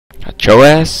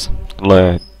Čaues, tohle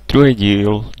je druhý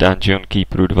díl Dungeon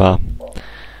Keeperu 2.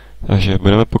 Takže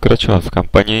budeme pokračovat v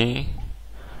kampani.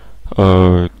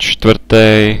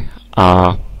 Čtvrtý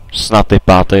a snad i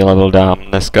pátý level dám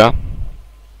dneska.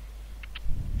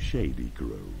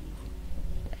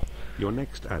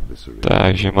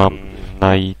 Takže mám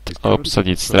najít a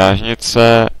obsadit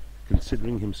strážnice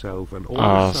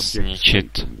a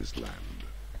zničit.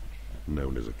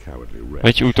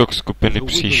 Veď útok skupiny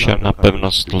příšer na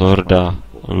pevnost Lorda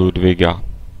Ludwiga.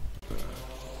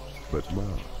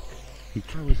 He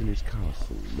cowers in his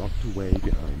castle, locked away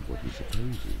behind what he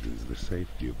supposes is the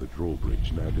safety of the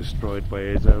drawbridge now destroyed by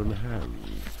his own hand.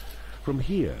 From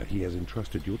here he has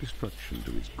entrusted your destruction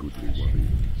to his goodly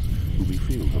warriors, who we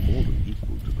feel are more than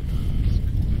equal to the task.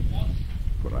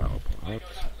 For our part,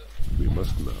 we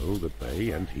must know that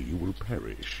they and he will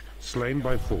perish, slain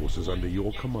by forces under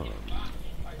your command.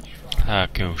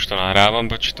 Tak jo, už to nahrávám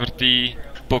po čtvrtý,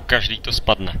 po každý to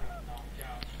spadne.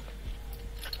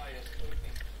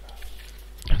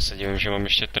 Já se divím, že mám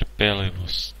ještě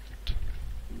trpělivost.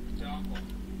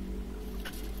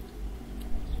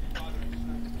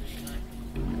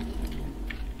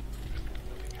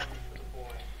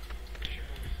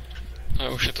 Ale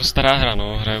už je to stará hra,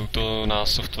 no. Hraju to na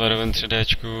softwarovém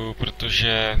 3Dčku,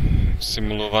 protože v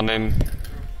simulovaném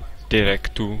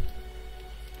Directu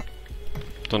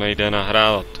to nejde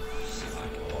nahrávat.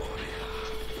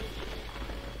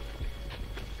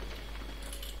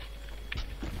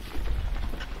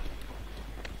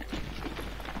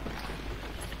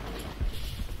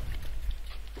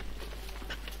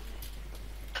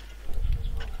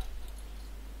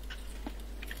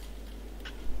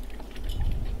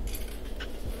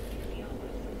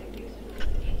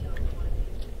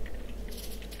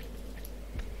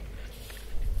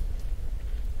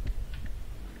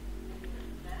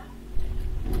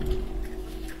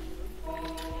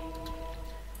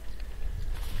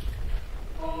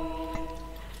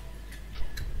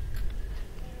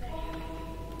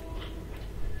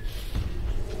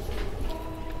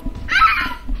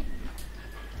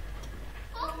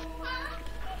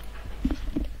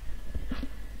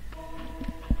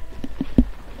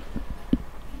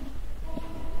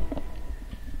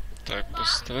 Tak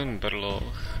postavím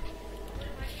brloch.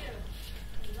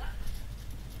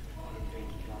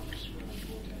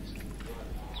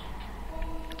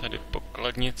 Tady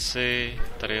pokladnici,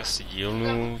 tady asi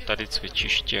dílnu, tady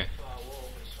cvičiště.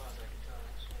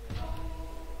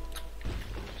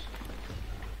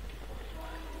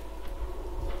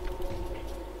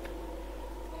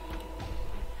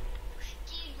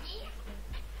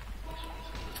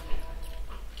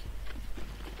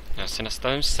 Já si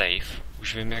nastavím save.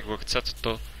 Už vím, jak ochcat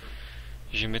to,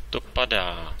 že mi to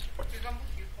padá.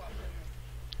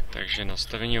 Takže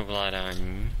nastavení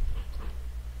ovládání.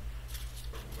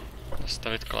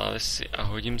 Nastavit klávesy a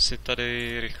hodím si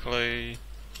tady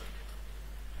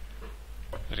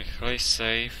rychlej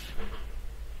save.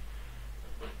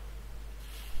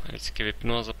 A vždycky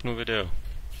vypnu a zapnu video.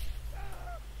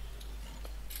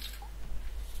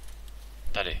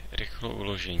 Tady, rychlo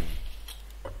uložení.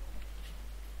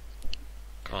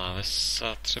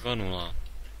 Klávesa třeba 0.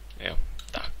 Jo,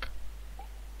 tak.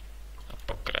 A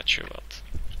pokračovat.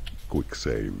 Quick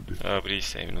saved. Dobrý,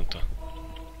 savenu to.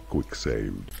 Quick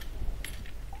saved.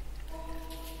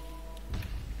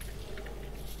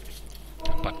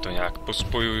 A pak to nějak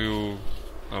pospojuju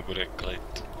a bude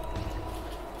klid.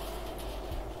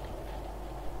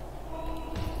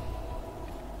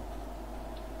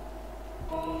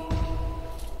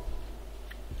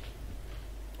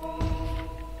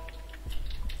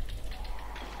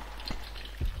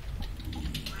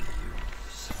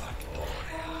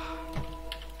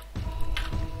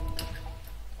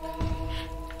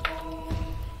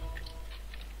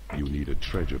 You need a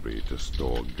treasury to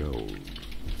store gold.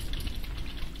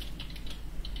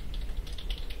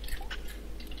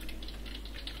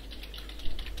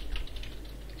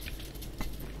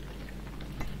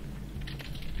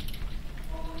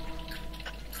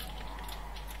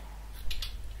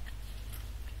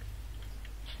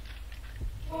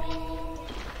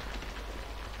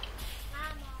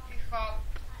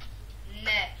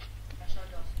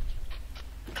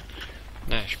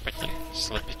 Ne, špatně.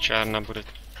 Slepičárna bude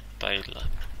tadyhle.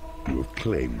 You have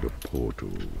claimed a portal.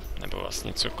 Nebo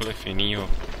vlastně cokoliv jinýho.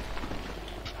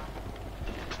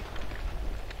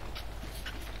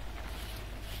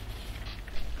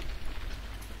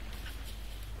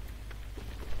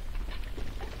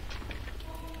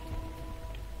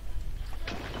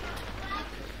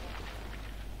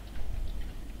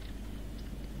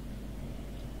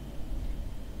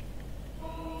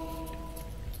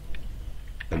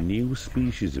 new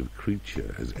species of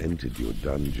creature has entered your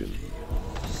dungeon.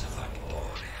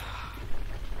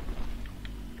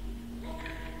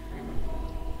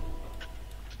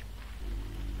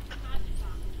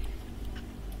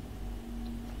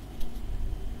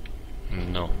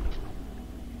 No.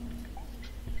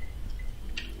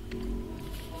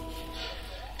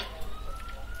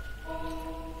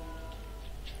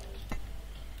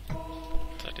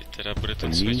 Tady teda bude to A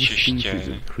new cvičiště. species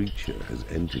of creature has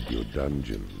entered your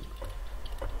dungeon.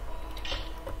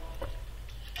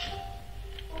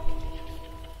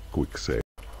 Quick save.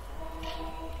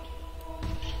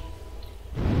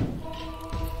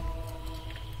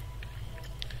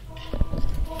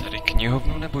 Tady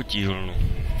knihovnu nebo dílnu?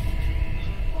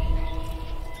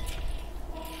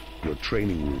 Your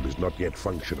training room is not yet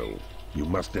functional. You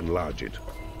must enlarge it.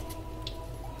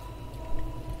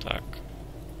 Tak.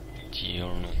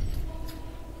 Dílnu.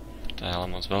 To je ale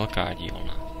moc velká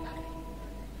dílna.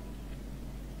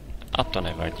 A to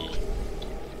nevadí.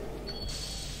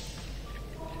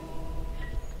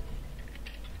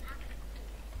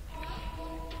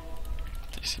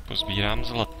 Teď si pozbírám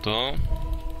zlato.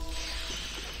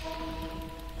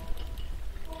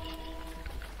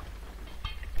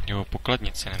 Jo,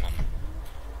 pokladnici nemám.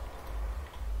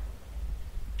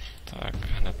 Tak,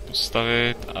 hned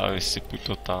postavit a vysypu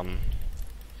to tam.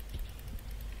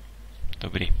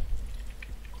 Dobrý.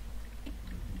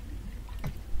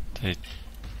 Tady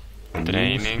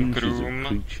training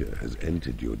room.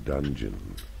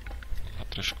 A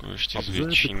trošku ještě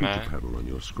zvětšíme.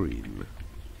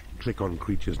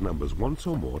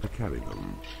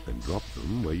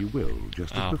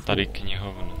 A tady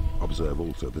knihovnu. Observe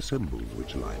also the symbols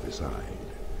which lie beside.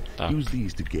 Tak. Use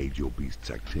these to gauge your beast's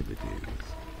activities.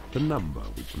 The number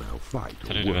which now fight or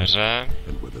Tady work, dveře.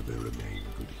 and whether they remain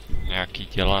good healers. Nějaký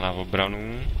děla na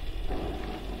obranu.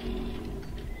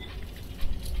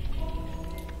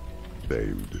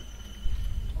 Saved.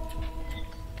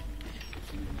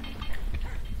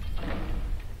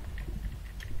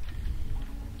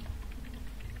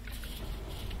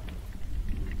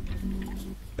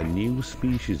 A new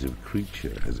species of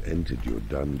creature has entered your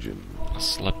dungeon. A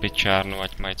slepičárnu,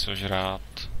 ať mají co žrát.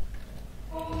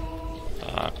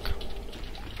 Tak.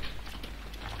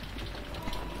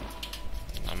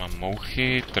 Tam mám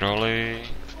mouchy, troly,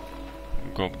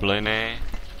 gobliny.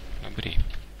 Dobrý.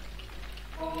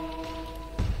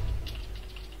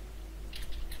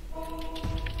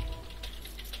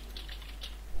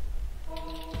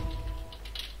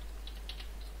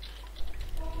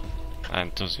 A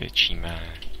jen to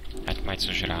zvětšíme, ať mají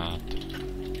co žrát.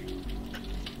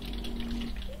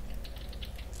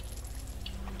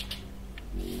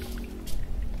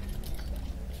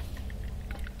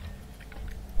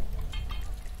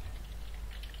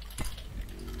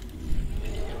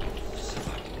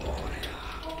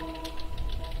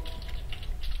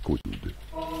 Good.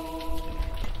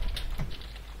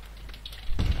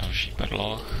 Další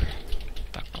berloch.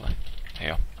 Takhle.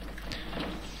 Jo.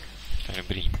 To je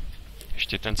dobrý.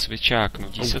 Ještě ten cvičák.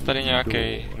 Nudí se tady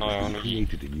nějaký? No jo, nudí.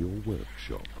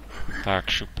 Tak,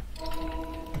 šup.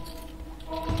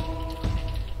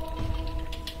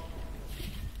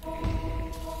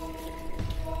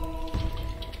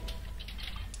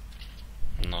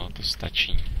 No, to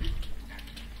stačí.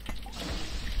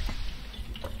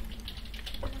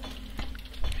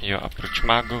 Jo, a proč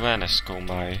mágové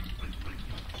nezkoumají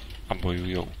a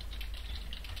bojujou?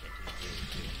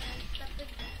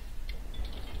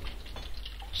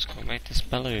 Zkoumejte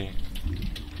spely.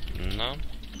 No.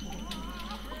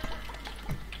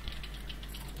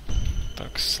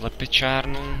 Tak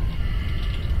slepičárnu.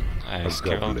 A je hezky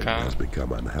velká.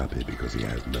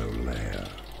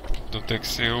 To tak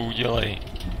si ho udělej.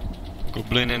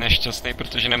 Goblin je nešťastný,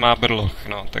 protože nemá brloch.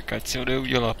 No, tak ať si ho jde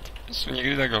udělat. Jsou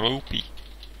někdy tak hloupí.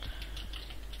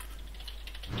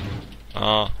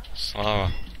 A,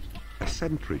 sláva. A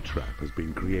sentry trap has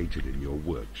been created in your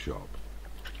workshop.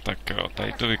 Tak jo,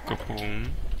 tady to vykopu.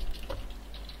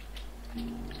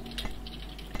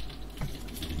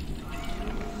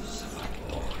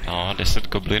 No, 10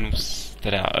 goblinů,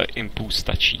 teda impuls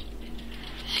stačí.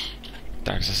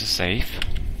 Tak zase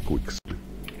save.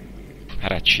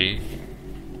 Hrači.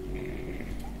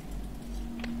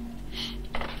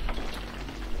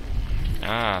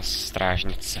 A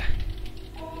strážnice.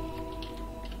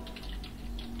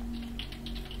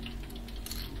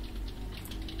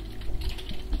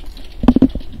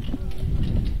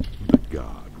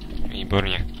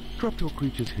 Výborně.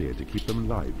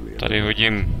 Tady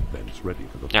hodím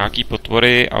nějaký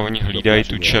potvory a oni hlídají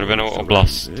tu červenou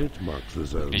oblast.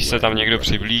 Když se tam někdo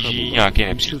přiblíží, nějaký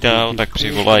nepřítel, tak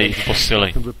přivolají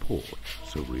posily.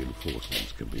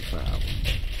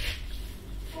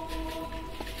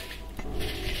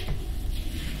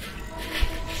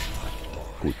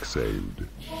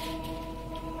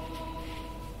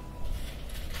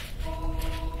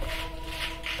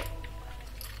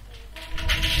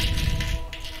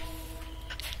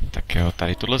 Tak jo,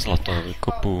 tady tohle zlato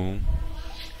vykopu.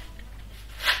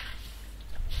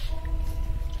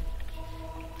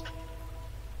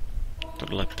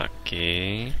 Tohle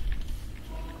taky.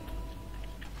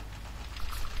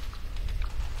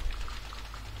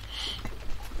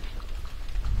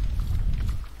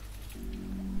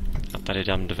 A tady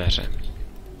dám dveře.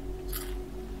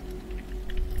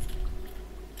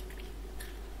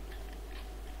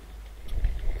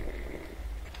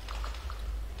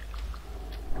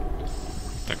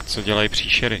 Tak co dělají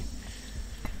příšery?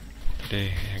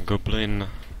 Tady goblin,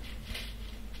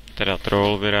 teda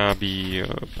troll vyrábí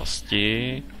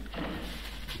pasti.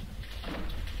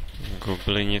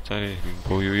 Goblini tady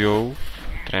bojujou,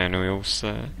 trénujou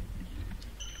se.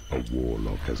 A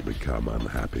warlock has become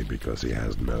unhappy because he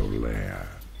has no lair.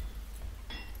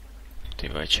 Ty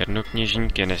vole,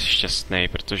 černokněžník je nešťastný,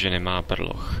 protože nemá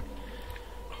brloch.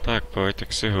 Tak pojď,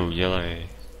 tak si ho udělej.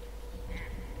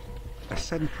 A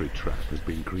sentry trap has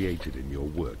been created in your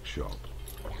workshop.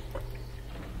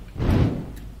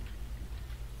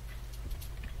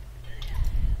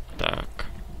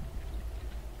 Tak.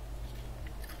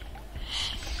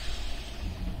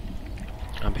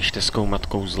 A běžte zkoumat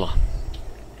kouzla.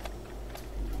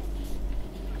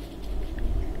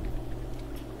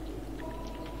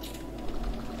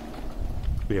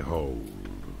 Behold,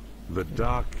 the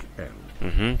dark elf.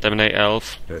 Temnej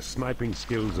elf. Her sniping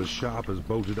skills as sharp as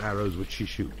bolted arrows which she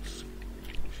shoots.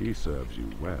 She serves you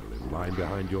well in line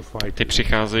behind your fight. Ty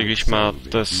přicházejí, když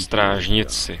máte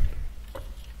strážnici.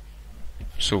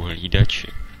 Jsou hlídači.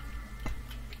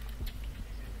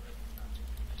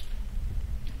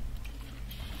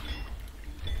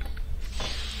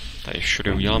 Tady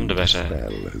všude udělám dveře.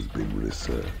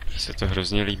 Se to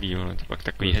hrozně líbí, ale to pak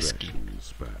takový hezký.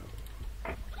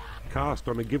 Cast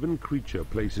on a given creature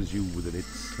places you within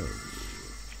its soul,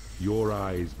 your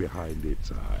eyes behind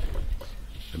its eyes,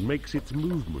 and makes its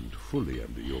movement fully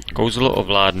under your control. Kouzlo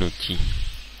ovládnutí.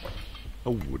 A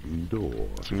wooden door.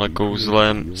 Tímhle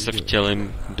kouzlem se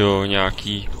vtělím do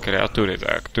nějaký kreatury,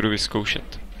 tak to jdu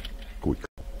vyzkoušet.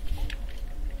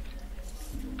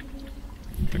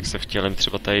 Tak se vtělím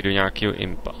třeba tady do nějakého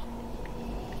impa.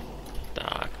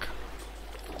 Tak.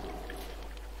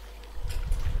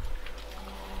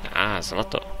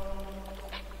 Zlato.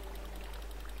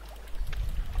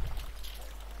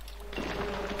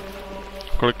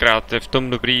 Kolikrát je v tom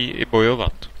dobrý i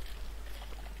bojovat.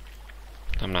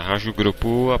 Tam nahážu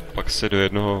grupu a pak se do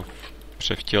jednoho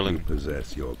převtělím.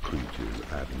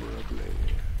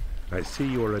 I see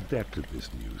you're adept at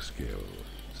this new skill.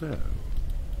 So,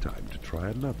 time to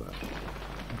try another.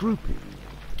 Grouping.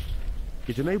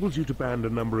 It enables you to band a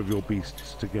number of your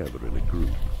beasts together in a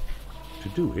group. To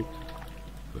do it,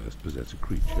 first possess a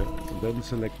creature, and then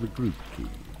select the group key.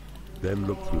 Then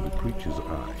look through the creature's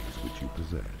eyes which you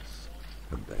possess.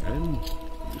 And then,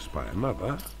 when you spy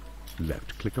another,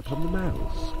 left-click upon the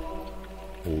mouse.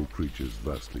 All creatures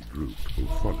thusly grouped will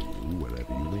follow you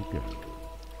wherever you may go.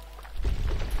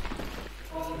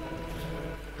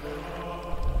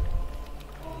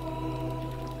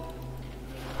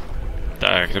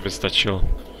 Tak, to by stačilo.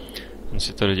 On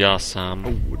si to dodělá sám. A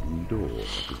wooden door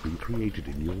has been created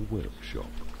in your workshop.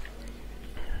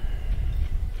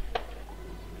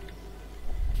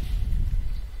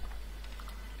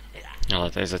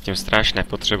 Ale tady zatím stráž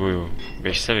nepotřebuju.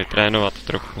 Běž se vytrénovat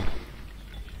trochu.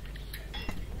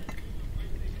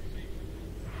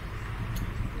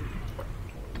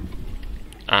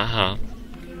 Aha.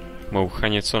 Moucha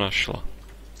něco našla.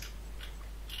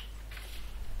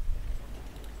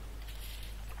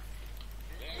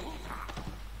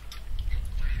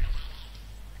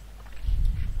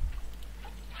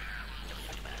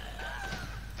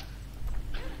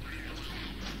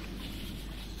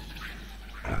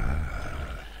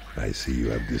 I see you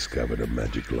have discovered a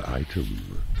magical item.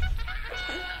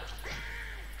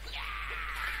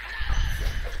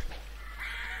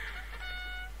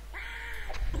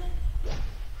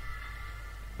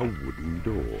 A wooden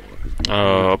door has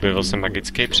been Objevil jsem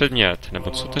magický předmět,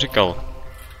 nebo co to říkal?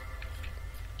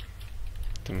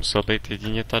 To musel být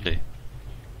jedině tady.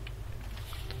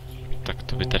 Tak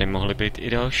to by tady mohly být i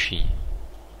další.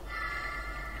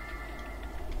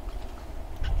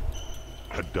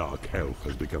 A A dark elf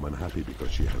has become unhappy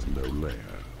because she has no lair.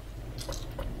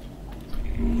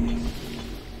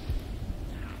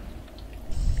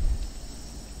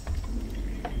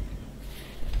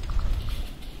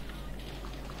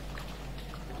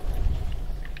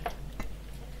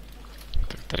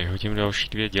 Tak tady hodím další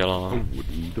 2 děla. A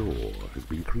wooden door has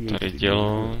been created Tady in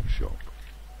dělo. the workshop.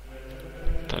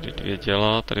 Tady 2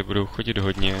 děla, tady budou chodit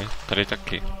hodně, tady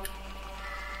taky.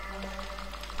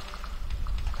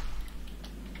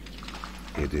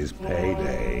 It is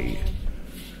payday.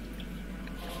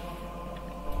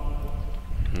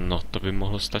 No, to by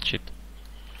mohlo stačit.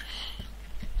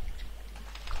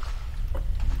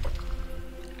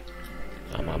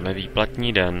 A máme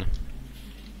výplatní den.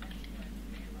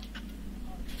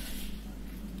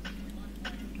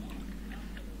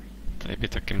 Tady by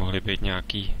taky mohly být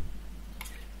nějaký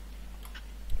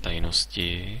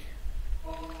tajnosti.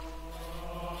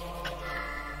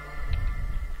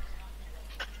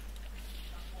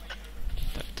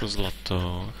 Tak to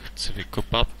zlato chci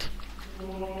vykopat.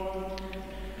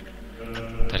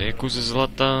 Tady je kus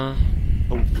zlata.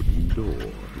 A wooden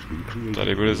door has been created.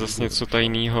 Tady bude zase něco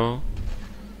tajného.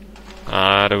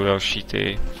 A jdou další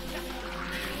ty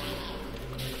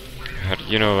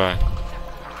hrdinové.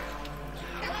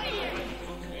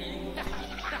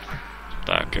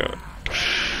 Tak jo.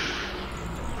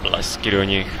 Blesky do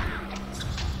nich.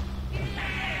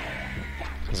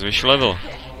 Zvyš level.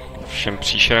 Všem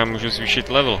příšerám můžu zvýšit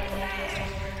level.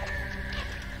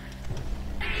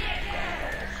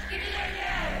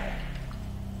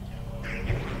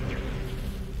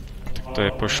 Tak to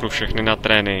je pošlu všechny na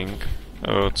trénink.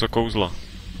 Co kouzla.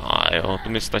 A jo, to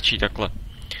mi stačí takhle.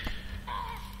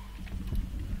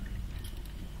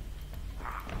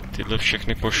 Tyhle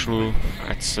všechny pošlu,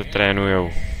 ať se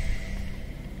trénujou.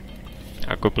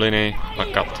 A gobliny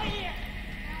plakat.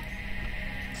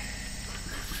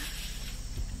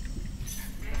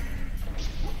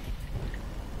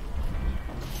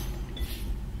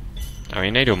 A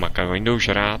oni nejdou makat, oni jdou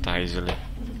žrát a hajzli.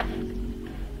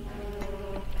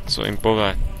 Co jim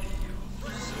pove?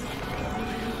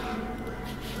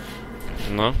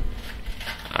 No.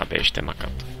 A běžte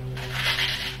makat.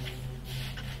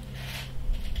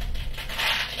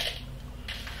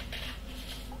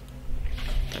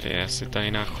 Tady je asi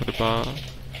tajná chodba.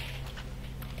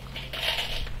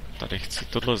 Tady chci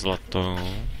tohle zlato.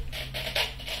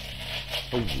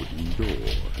 A wooden door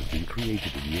has been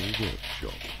created in your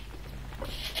workshop.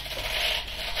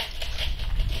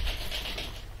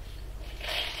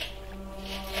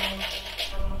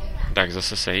 Tak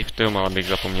zase save, to malé bych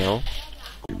zapomněl.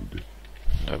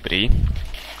 Dobrý.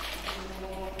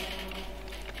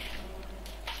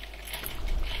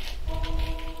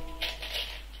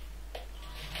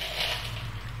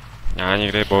 A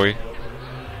někde je boj.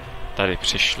 Tady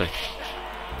přišli.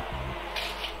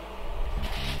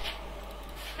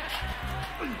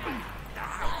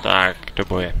 Tak, do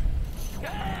boje.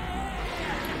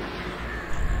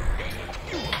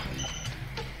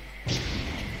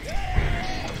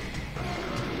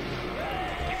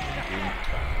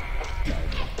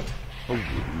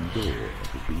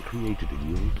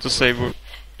 To saveu.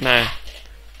 Ne.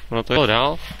 Ono to jelo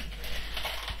dál?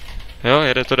 Jo,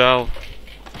 jede to dál.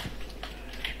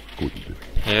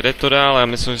 Jede to dál, já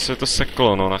myslím, že se to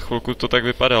seklo, no, na chvilku to tak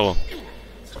vypadalo.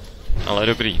 Ale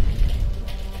dobrý.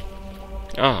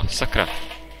 Sakra.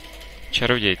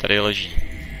 Čaroděj, tady leží.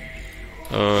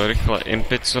 Rychle,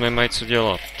 impy, co nemají co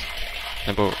dělat.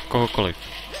 Nebo kohokoliv.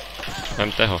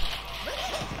 Vemte ho.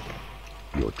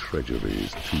 Your treasury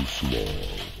is too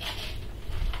small.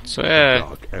 Co je?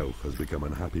 Dark elf has become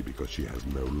unhappy because she has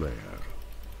no lair.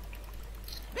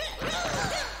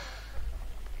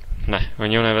 Ne,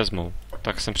 oni ho nevezmou.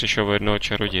 Tak jsem přišel o jednoho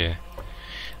čaroděje.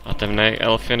 A temný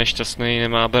elf je nešťastný,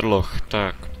 nemá berloch.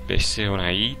 Tak, běž si ho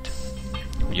najít.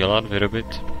 Udělat,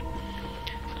 vyrobit.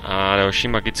 A další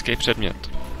magický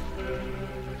předmět.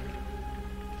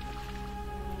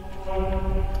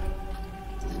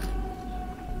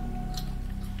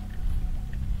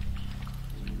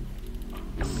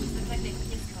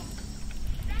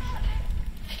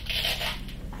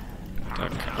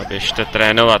 Tak a běžte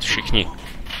trénovat všichni.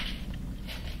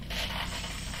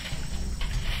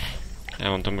 Já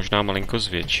vám to možná malinko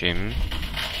zvětším.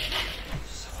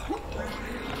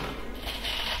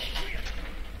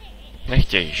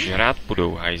 Nechtěj, žrát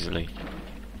budou hajzli.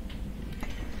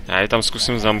 Já je tam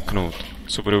zkusím zamknout.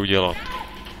 Co budou dělat?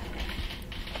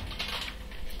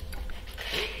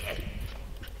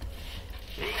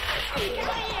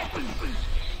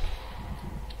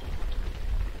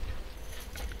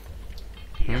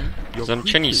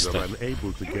 Zamčený jste.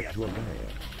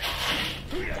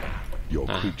 Your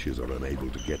creatures are unable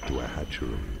to get to a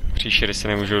hatchery. Příšery se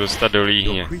nemůžou dostat do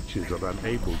líhně. Your creatures are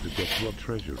unable to get to a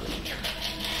treasury.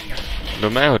 Do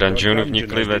mého dungeonu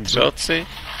vnikli vetřelci?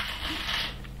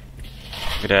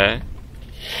 Kde?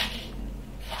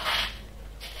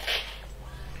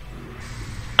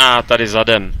 A tady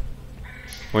zadem.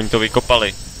 Oni to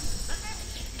vykopali.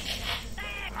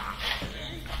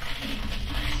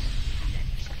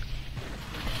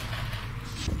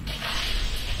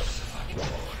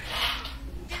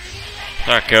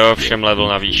 Tak jo, všem level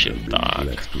navýšit,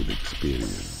 tak.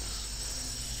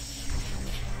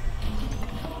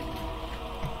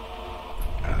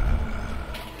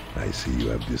 I see you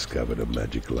have discovered a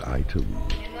magical item.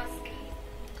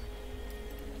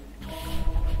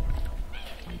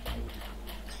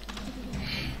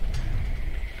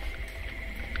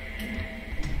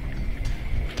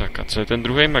 Tak a co je ten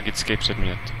druhý magický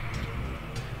předmět?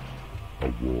 A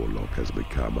warlock has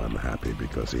become unhappy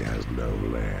because he has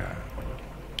no lair.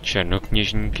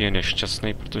 Černokněžník je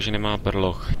nešťastný, protože nemá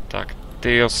brloch. Tak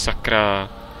tyjo, sakra.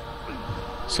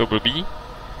 Jsou blbí?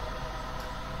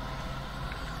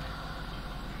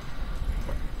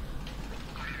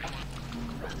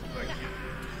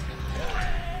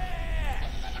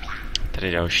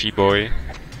 Tady další boj.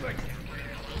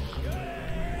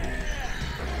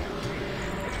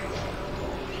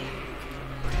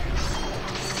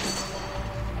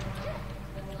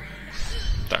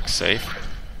 Tak, safe.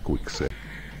 Quick save.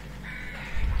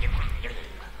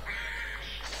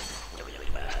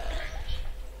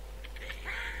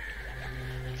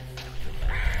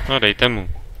 No, dejte mu.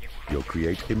 Your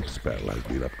create imp spell has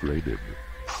been upgraded.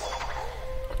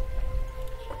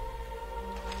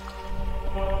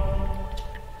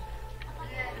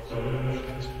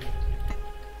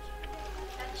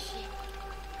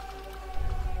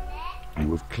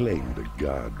 You have claimed a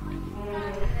guard room.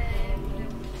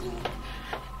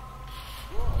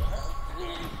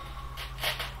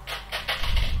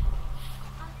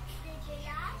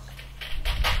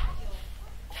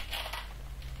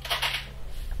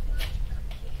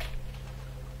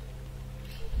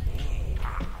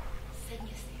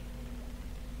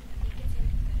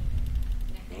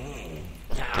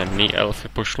 Temný elfy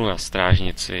pošlu na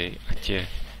strážnici, ať je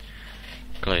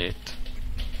klid.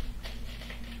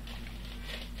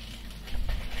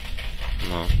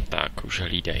 No, tak už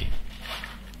hlídej.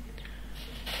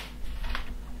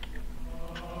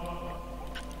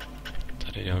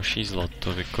 Tady další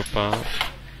zlato vykopá.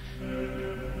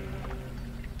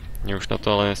 Mně už na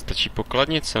to ale nestačí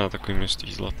pokladnice na takové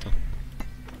množství zlata.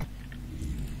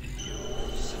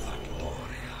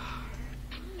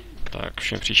 Tak,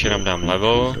 všem příšerám dám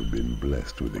level.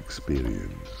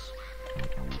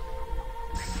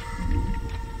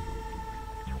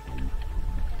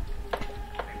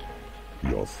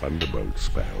 Your thunderbolt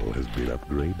spell has been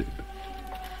upgraded.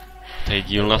 Tady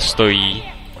dílna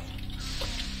stojí.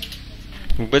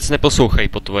 Vůbec neposlouchají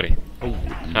potvory.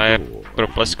 A je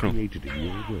proplesknu.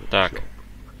 Tak.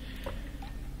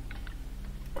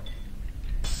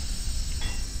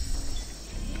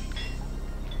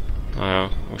 No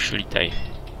jo, už lítej.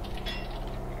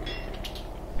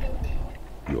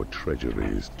 Your treasury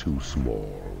is too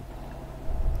small.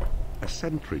 A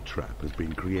sentry trap has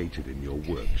been created in your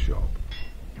workshop.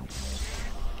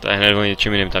 To je hned o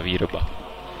něčem jiném ta výroba.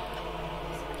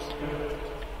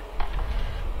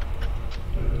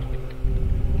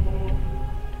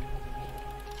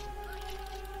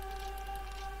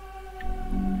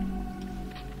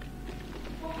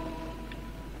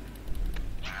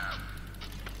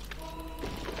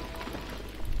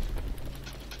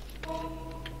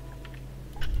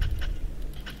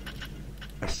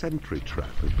 A sentry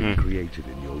trap has been created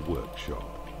in your workshop.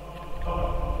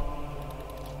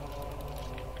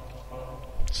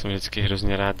 Jsem vždycky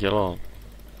hrozně rád dělal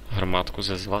hromádku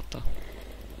ze zlata.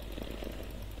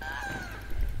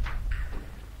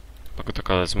 Pokud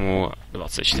takhle vezmu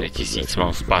 24 000,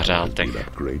 mám v pařátech.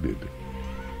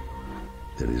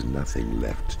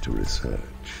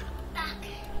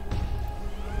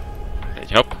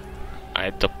 Teď hop. A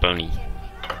je to plný.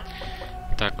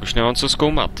 Tak už nemám co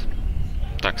zkoumat.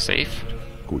 Tak safe.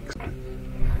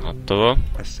 Hotovo.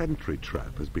 A sentry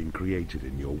trap has been created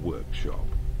in your workshop.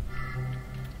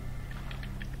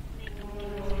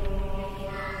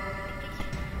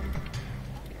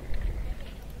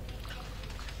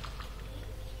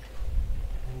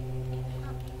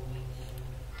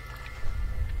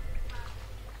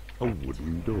 A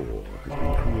wooden door has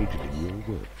been created in your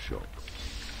workshop.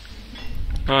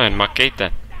 No jen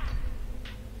makejte.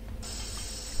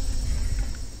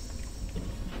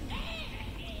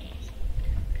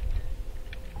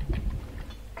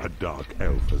 A dark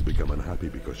elf has become unhappy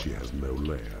because she has no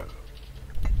lair.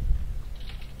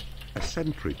 A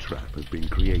sentry trap has been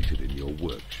created in your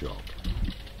workshop.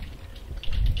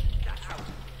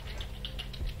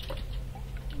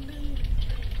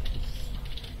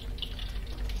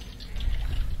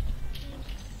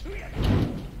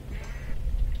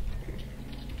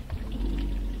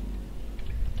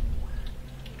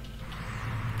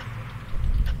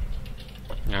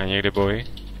 A někde boj?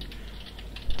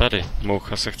 Tady.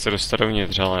 Moucha se chce dostat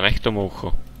dovnitř, ale nech to,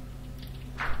 moucho.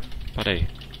 Padej.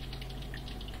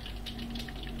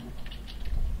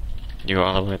 Jo,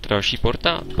 ale je to další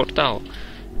portál.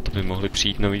 To by mohly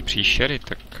přijít nový příšery,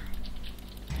 tak...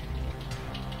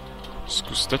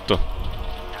 Zkuste to.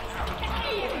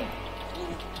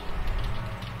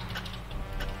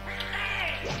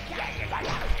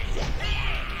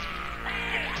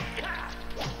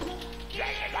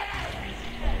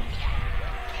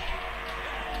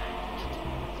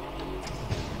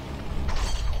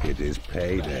 It is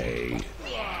payday.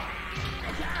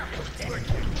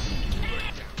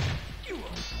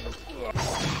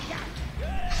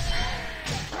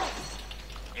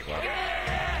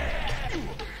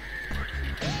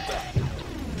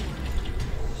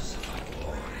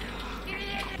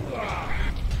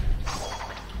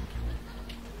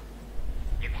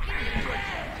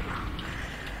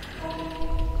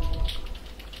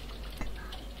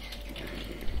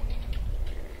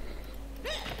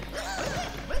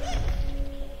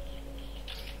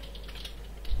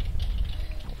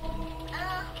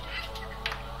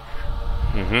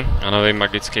 A nový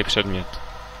magický předmět.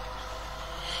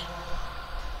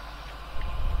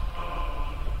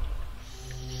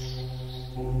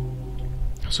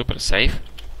 Super, save.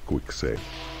 Quick save.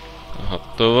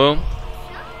 Hotovo.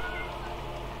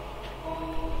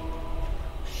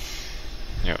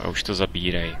 Jo, a už to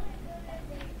zabírej.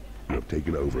 You have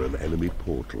taken over an enemy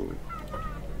portal.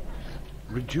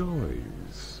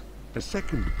 Rejoice. A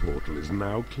second portal is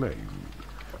now claimed.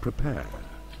 Prepare,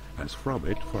 as from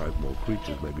it 5 more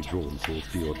creatures may be drawn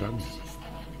forth to your dungeon.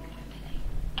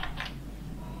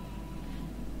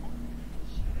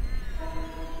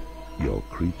 Your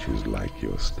creatures like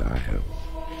your style.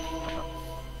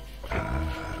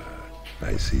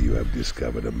 I see you have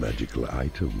discovered a magical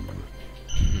item.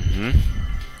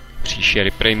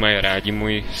 Příšery prej mají rádi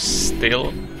můj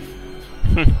styl.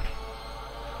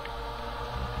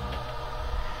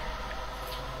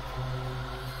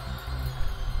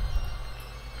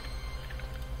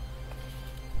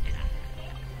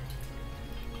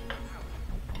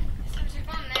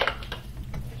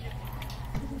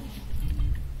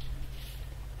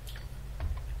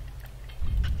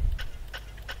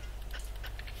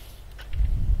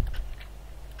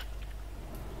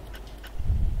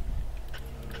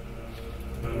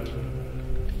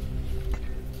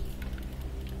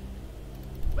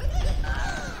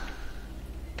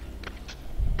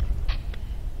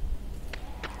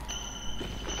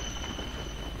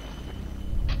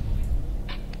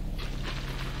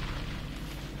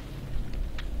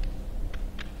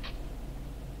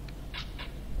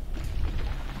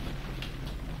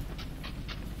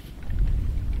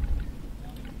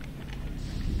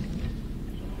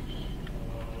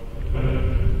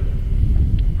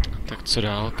 Co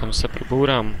dál? Kam se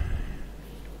probourám?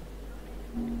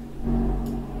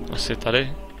 Asi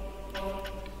tady?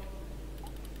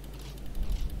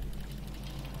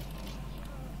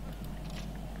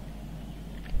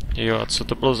 Jo, a co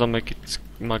to bylo za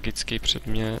magický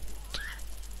předmět?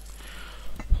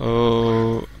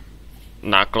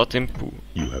 Náklad impů.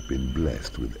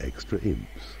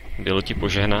 Bylo ti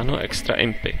požehnáno extra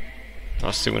impy.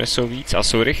 Asi unesou víc a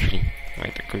jsou rychlí.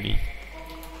 Mají takový.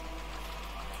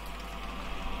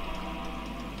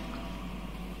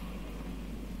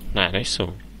 Ne,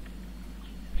 nejsou.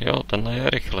 Jo, tenhle je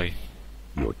rychlej.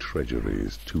 Your treasury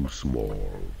is too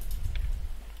small.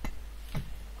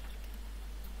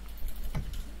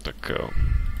 Tak jo.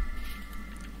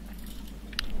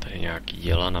 Tady je nějaký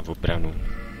děla na obranu.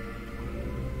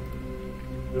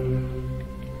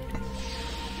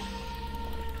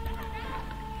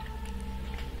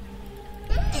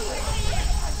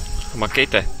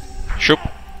 Makejte. Šup.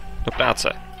 Do práce.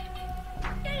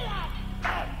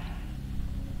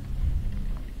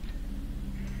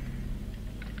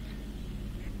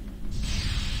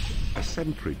 A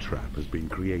sentry trap has been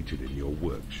created in your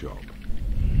workshop.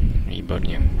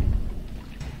 Výborně.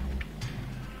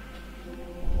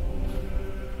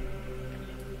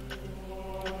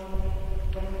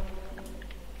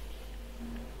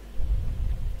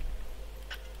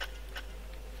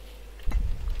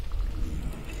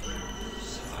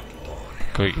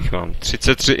 Kolik jich mám?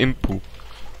 33 impů.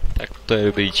 Tak to je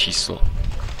dobrý číslo.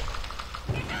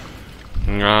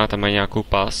 A tam mají nějakou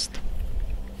past.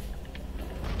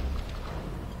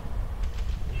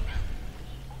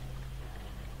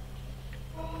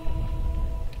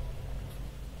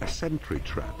 sentry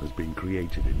trap has been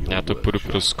created in your Já to půjdu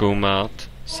prozkoumat.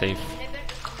 Save.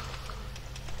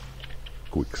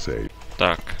 Quick save.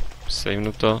 Tak,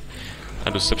 savenu to a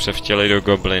jdu se převtělit do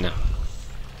goblina.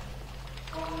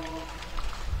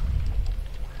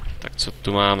 Tak co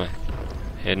tu máme?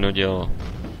 Jedno dělo.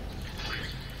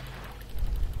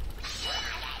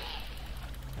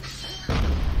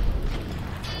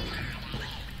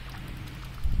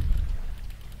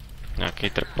 Nějaký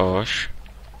trpoš.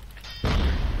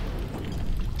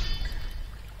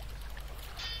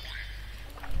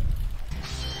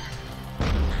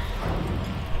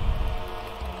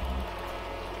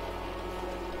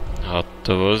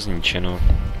 Hotovo, zničeno.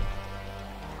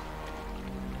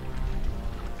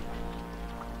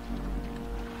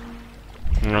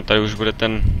 No tady už bude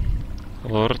ten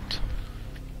Lord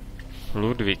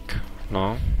Ludvík.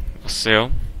 No, asi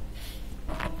jo.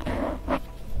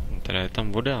 Teda je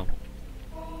tam voda.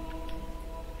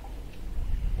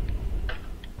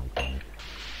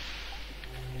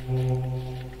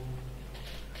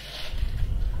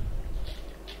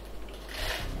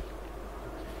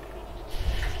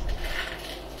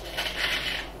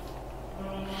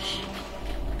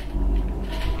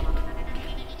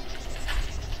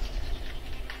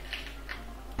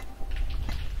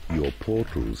 Your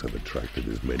portals have attracted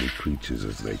as many creatures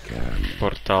as they can.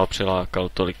 Portál přilákal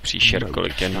tolik příšer,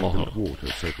 kolik jen mohl.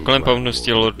 Kolem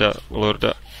pevnosti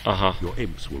Lorda... Aha.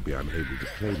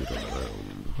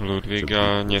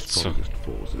 Ludvíka něco.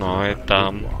 No, je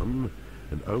tam.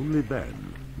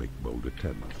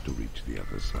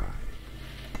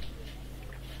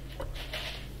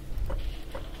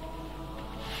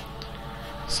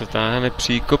 Se táhne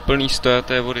nepříkopplný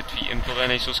stojaté vody, tví impové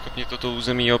nejsou schopni toto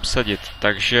území obsadit,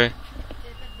 takže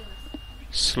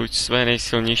sluď své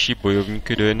nejsilnější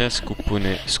bojovníky do jedné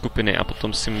skupiny a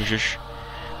potom si můžeš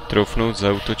troufnout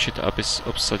zaútočit, abys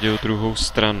obsadil druhou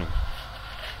stranu.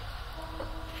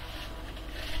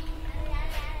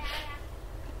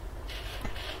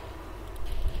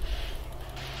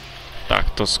 Tak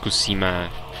to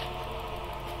zkusíme.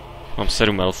 Mám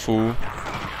 7 elfů.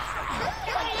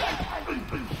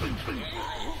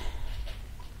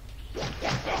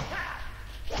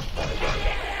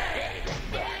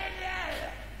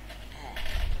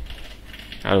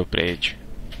 A jdu pryč.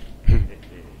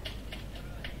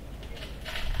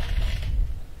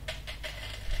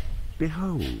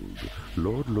 Behold,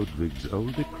 Lord Ludwig's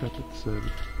old decrepit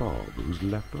servant Bob, who's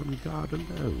left on guard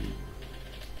alone.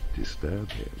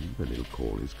 Disturb him, and he'll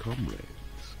call his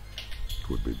comrades.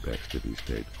 'Twould be best if he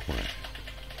stayed quiet.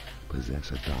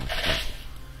 Possess a dark heart.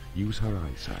 Use her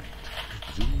eyesight.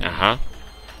 Aha.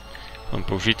 Mám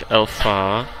použít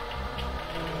elfa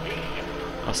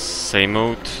a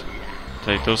sejmout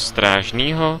tady toho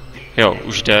strážnýho. Jo,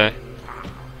 už jde.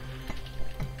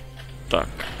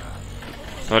 Tak.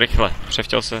 No rychle,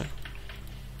 převtěl se.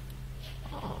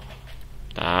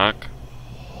 Tak.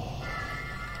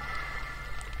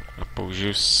 A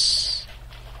použiju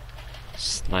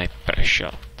sniper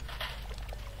shot.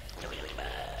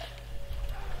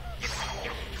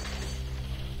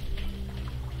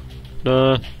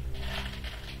 Ne.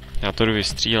 Já to jdu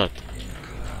vystřílet.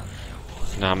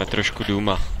 Dáme trošku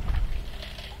důma.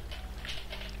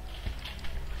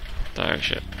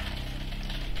 Takže.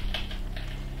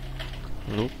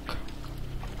 Luk.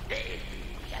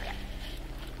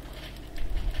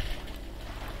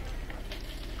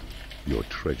 Your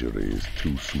treasury is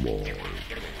too small.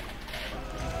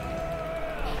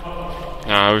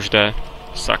 A už jde.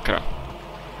 Sakra.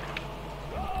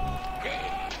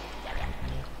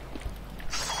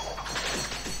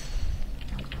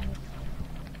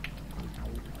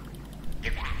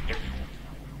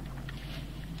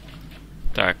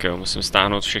 Tak jo, musím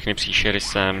stáhnout všechny příšery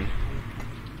sem.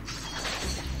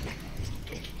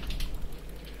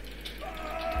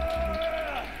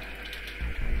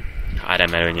 A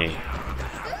jdeme do něj.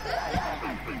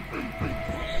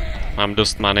 Mám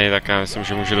dost many, tak já myslím,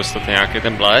 že můžu dostat nějaký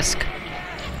ten blesk.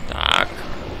 Tak.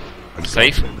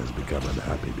 Safe.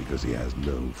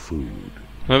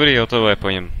 Dobrý, hotovo je po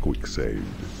něm. Quick save.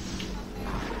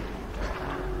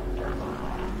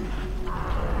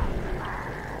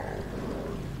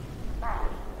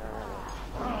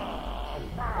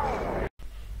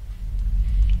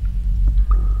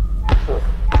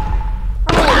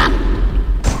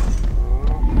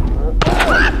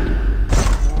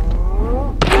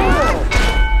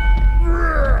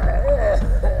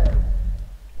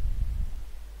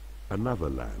 Another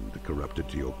land corrupted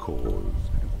to your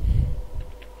cause.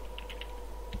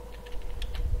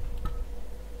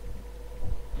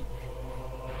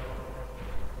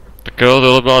 Tak jo,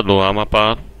 tohle byla dlouhá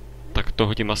mapa. Tak to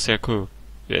hodím asi jako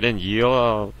jeden díl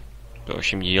a v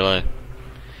dalším díle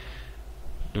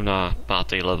jdu na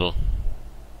 5. level.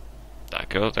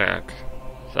 Tak jo, tak.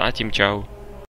 Zatím čau.